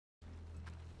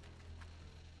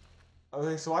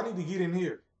Okay, so I need to get in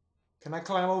here. Can I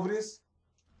climb over this?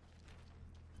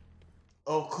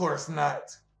 Of course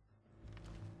not.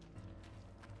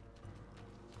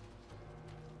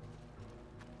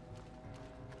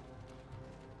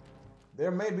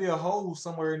 There may be a hole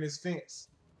somewhere in this fence.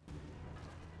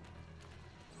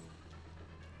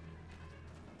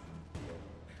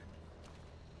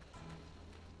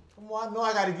 Come on, I know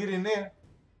I gotta get in there.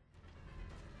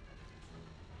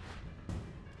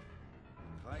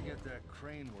 If I get that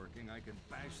crane working, I can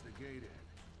bash the gate in.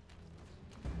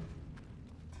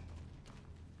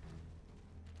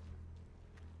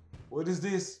 What is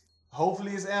this?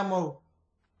 Hopefully it's ammo.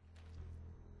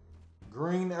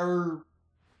 Green herb.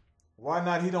 Why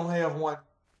not? He don't have one.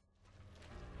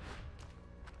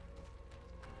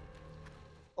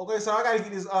 Okay, so I gotta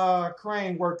get this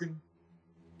crane working.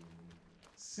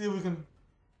 See if we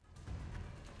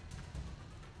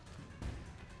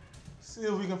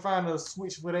can find a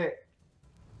switch for that.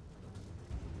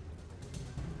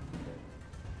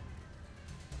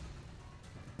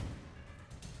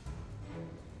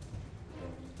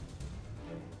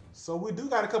 So we do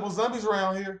got a couple zombies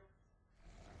around here.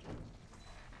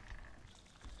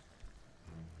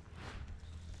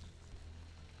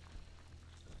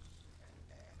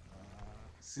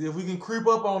 See if we can creep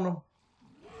up on them.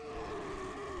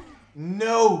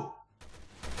 No.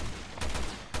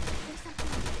 There's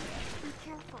something. Be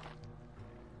careful.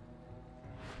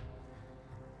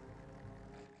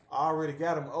 I already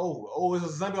got him. Oh, there's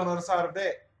a zombie on the other side of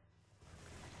that.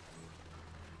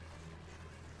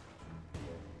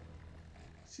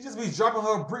 She just be dropping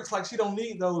her bricks like she don't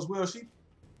need those, will she?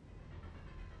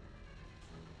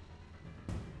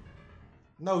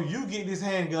 No, you get this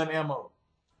handgun ammo.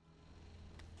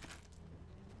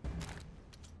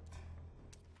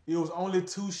 It was only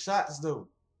 2 shots though.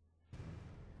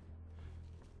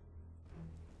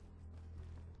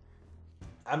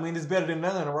 I mean, it's better than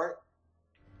none, right?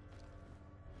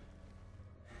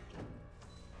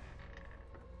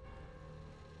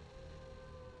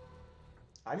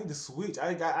 I need to switch.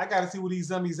 I gotta see where these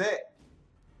zombies at.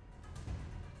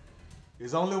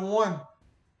 There's only one.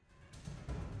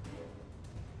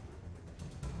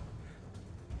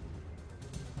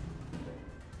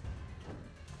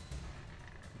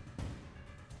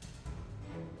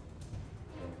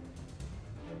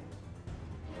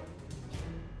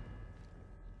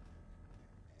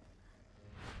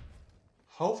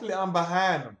 Hopefully I'm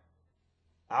behind them.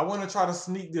 I want to try to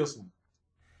sneak this one.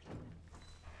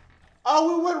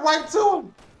 Oh, we went right to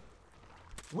him.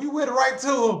 We went right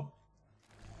to him.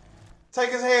 Take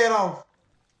his head off.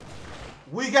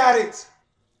 We got it.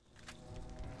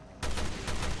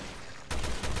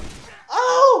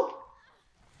 Oh!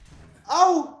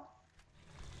 Oh!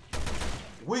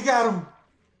 We got him.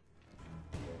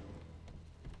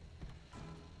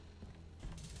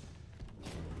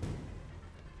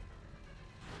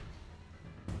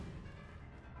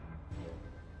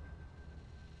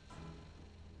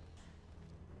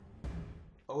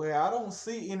 Oh yeah, I don't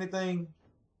see anything.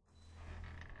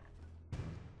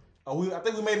 Oh, I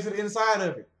think we made it to the inside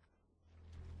of it.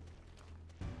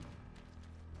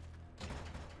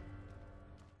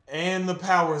 And the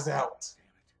power's out. Damn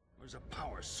it. Where's a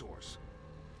power source?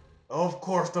 Of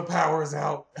course the power's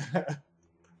out.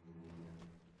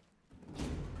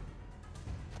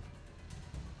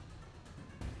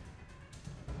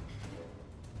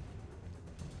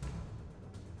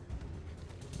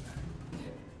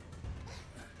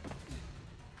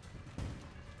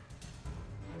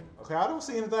 Okay, I don't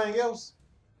see anything else.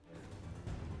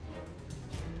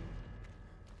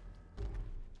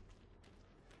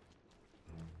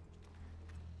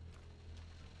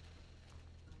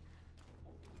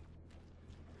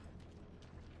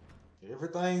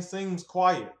 Everything seems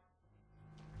quiet.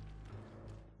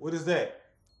 What is that?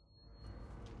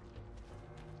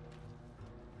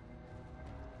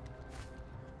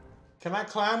 Can I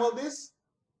climb up this?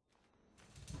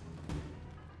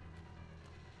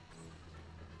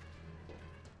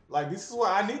 Like, this is where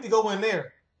I need to go in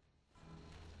there.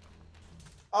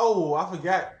 Oh, I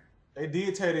forgot. They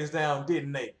did tear this down,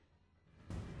 didn't they?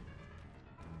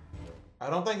 I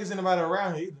don't think there's anybody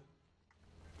around here either.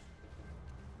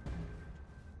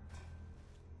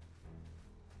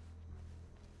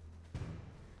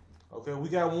 Okay, we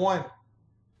got one.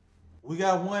 We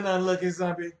got one unlucky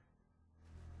zombie.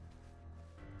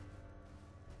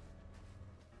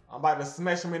 I'm about to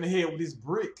smash him in the head with this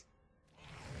brick.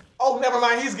 Oh, never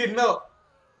mind. He's getting up.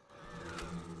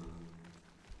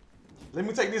 Let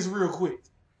me take this real quick.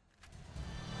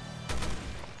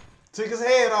 Took his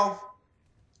head off.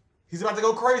 He's about to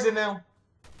go crazy now.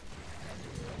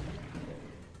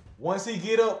 Once he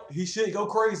get up, he should go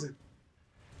crazy.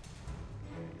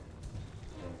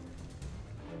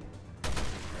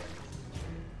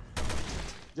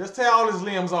 Just tear all his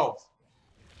limbs off.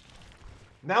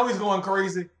 Now he's going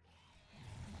crazy.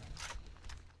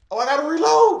 Oh, I gotta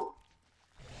reload.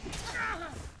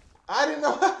 I didn't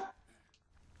know.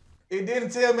 It didn't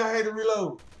tell me I had to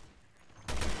reload.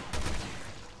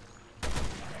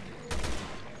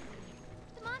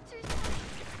 The monster's...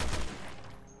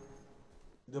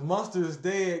 The monster is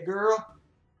dead, girl.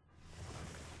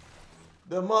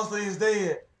 The monster is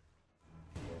dead.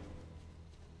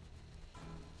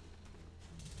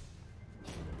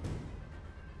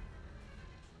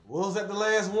 Was that the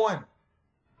last one?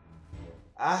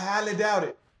 I highly doubt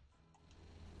it.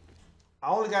 I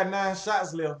only got 9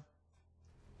 shots left.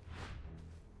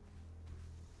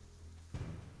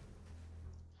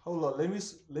 Hold up, let me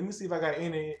see if I got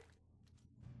any.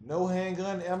 No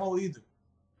handgun ammo either.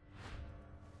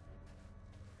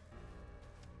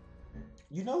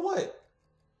 You know what?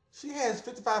 She has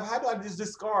 55. How do I just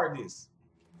discard this?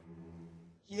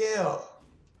 Yeah.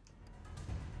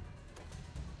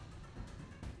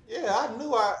 Yeah, I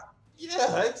knew I.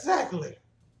 Yeah, exactly.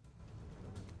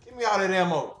 Give me all that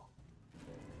ammo.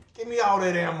 Give me all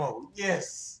that ammo.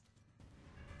 Yes.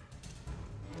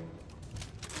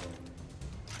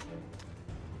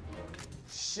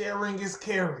 Sharing is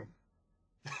caring.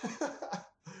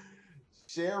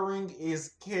 Sharing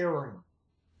is caring.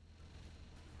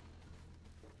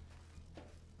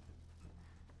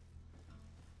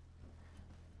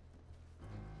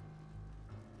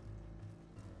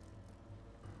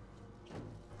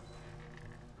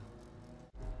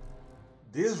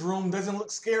 This room doesn't look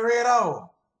scary at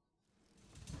all.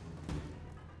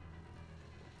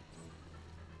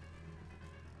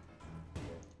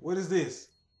 What is this?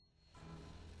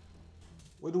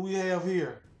 What do we have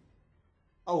here?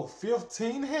 Oh,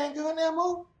 15 handgun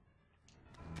ammo?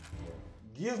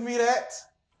 Give me that.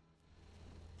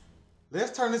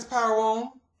 Let's turn this power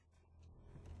on.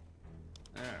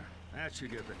 There, that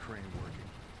should get the crane working.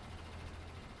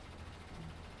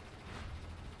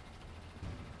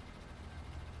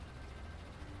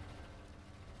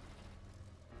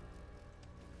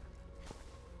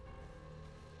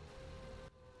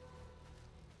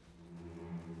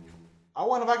 I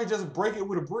wonder if I could just break it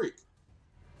with a brick.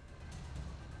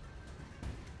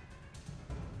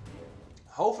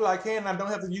 Hopefully I can. I don't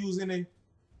have to use any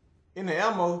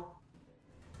ammo.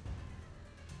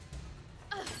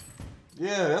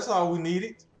 Yeah, that's all we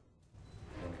needed.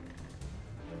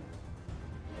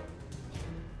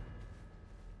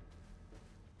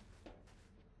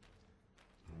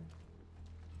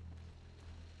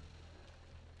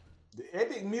 The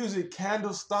epic music kind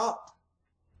of stopped,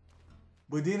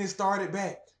 but then it started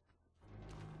back.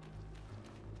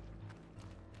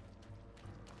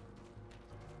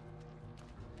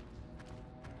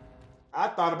 I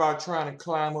thought about trying to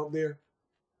climb up there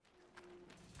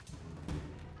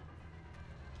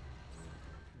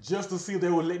just to see if they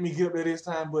would let me get up there this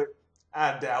time, but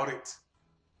I doubt it.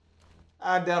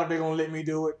 I doubt if they're gonna let me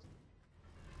do it.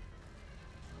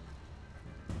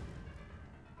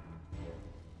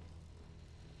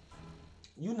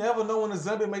 You never know when a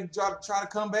zombie may try to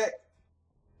come back.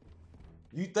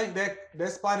 You think that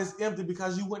spot is empty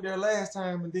because you went there last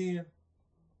time, and then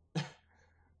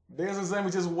there's a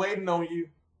zombie just waiting on you.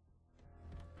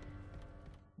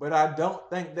 But I don't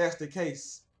think that's the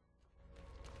case.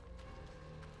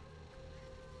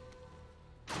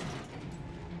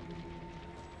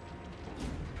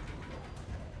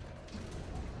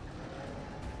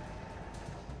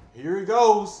 Here it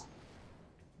goes.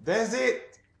 That's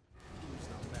it. Who's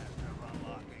the map they're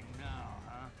unlocking now,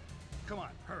 huh? Come on,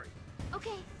 hurry.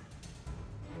 Okay.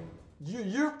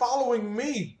 You're following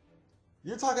me.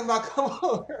 You're talking about come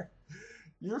over.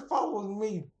 You're following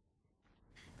me.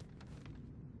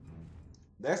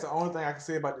 That's the only thing I can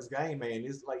say about this game, man.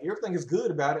 It's like everything is good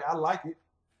about it. I like it.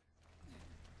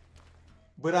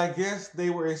 But I guess they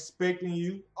were expecting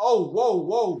you. Oh, whoa,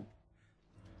 whoa.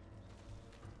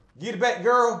 Get it back,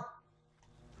 girl.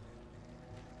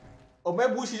 Or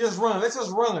maybe we should just run. Let's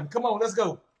just run. Come on, let's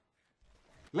go.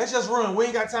 Let's just run. We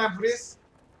ain't got time for this.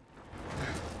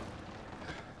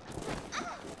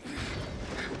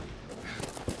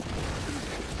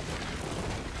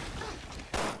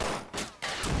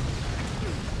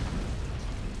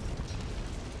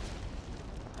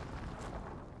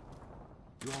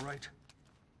 You all right?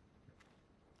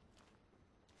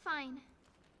 Fine.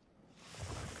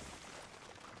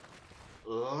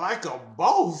 Like a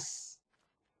boss.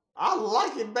 I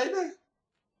like it, baby.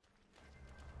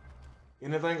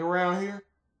 Anything around here?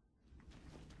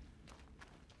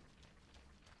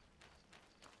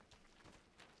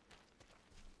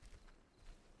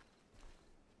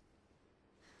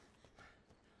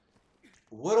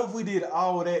 What if we did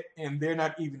all that and they're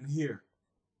not even here?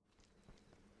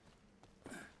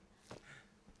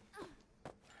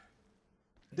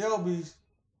 There'll be...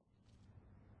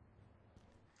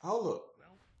 Hold up.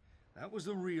 Well, that was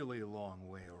a really long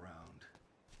way around.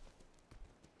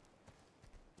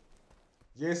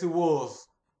 Yes, it was.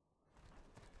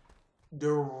 The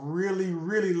really,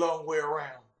 really long way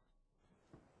around.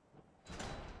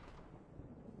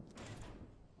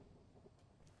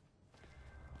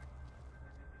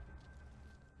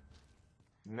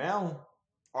 Now,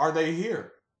 are they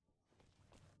here?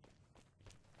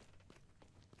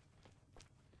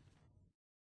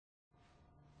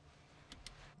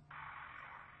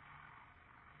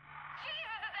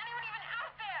 Jesus, is anyone even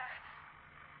out there?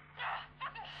 Ugh,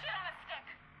 fucking shit on a stick.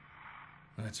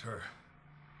 That's her.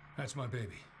 That's my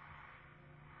baby.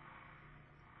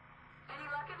 Any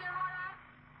luck in there, Mara?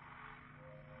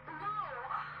 No.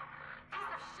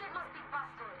 Piece of shit must be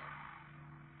busted.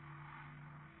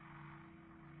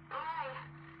 Alright,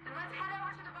 then let's head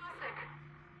over to the Bostic.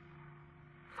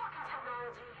 Fucking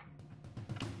technology.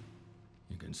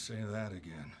 You can say that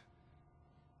again.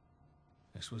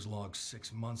 This was logged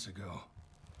 6 months ago.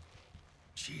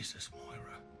 Jesus,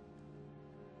 Moira.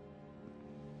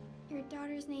 Your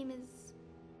daughter's name is...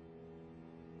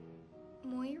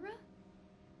 Moira?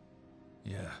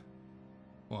 Yeah.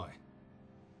 Why?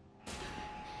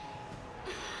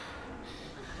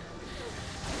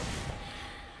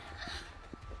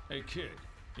 Hey, kid.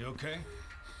 You okay?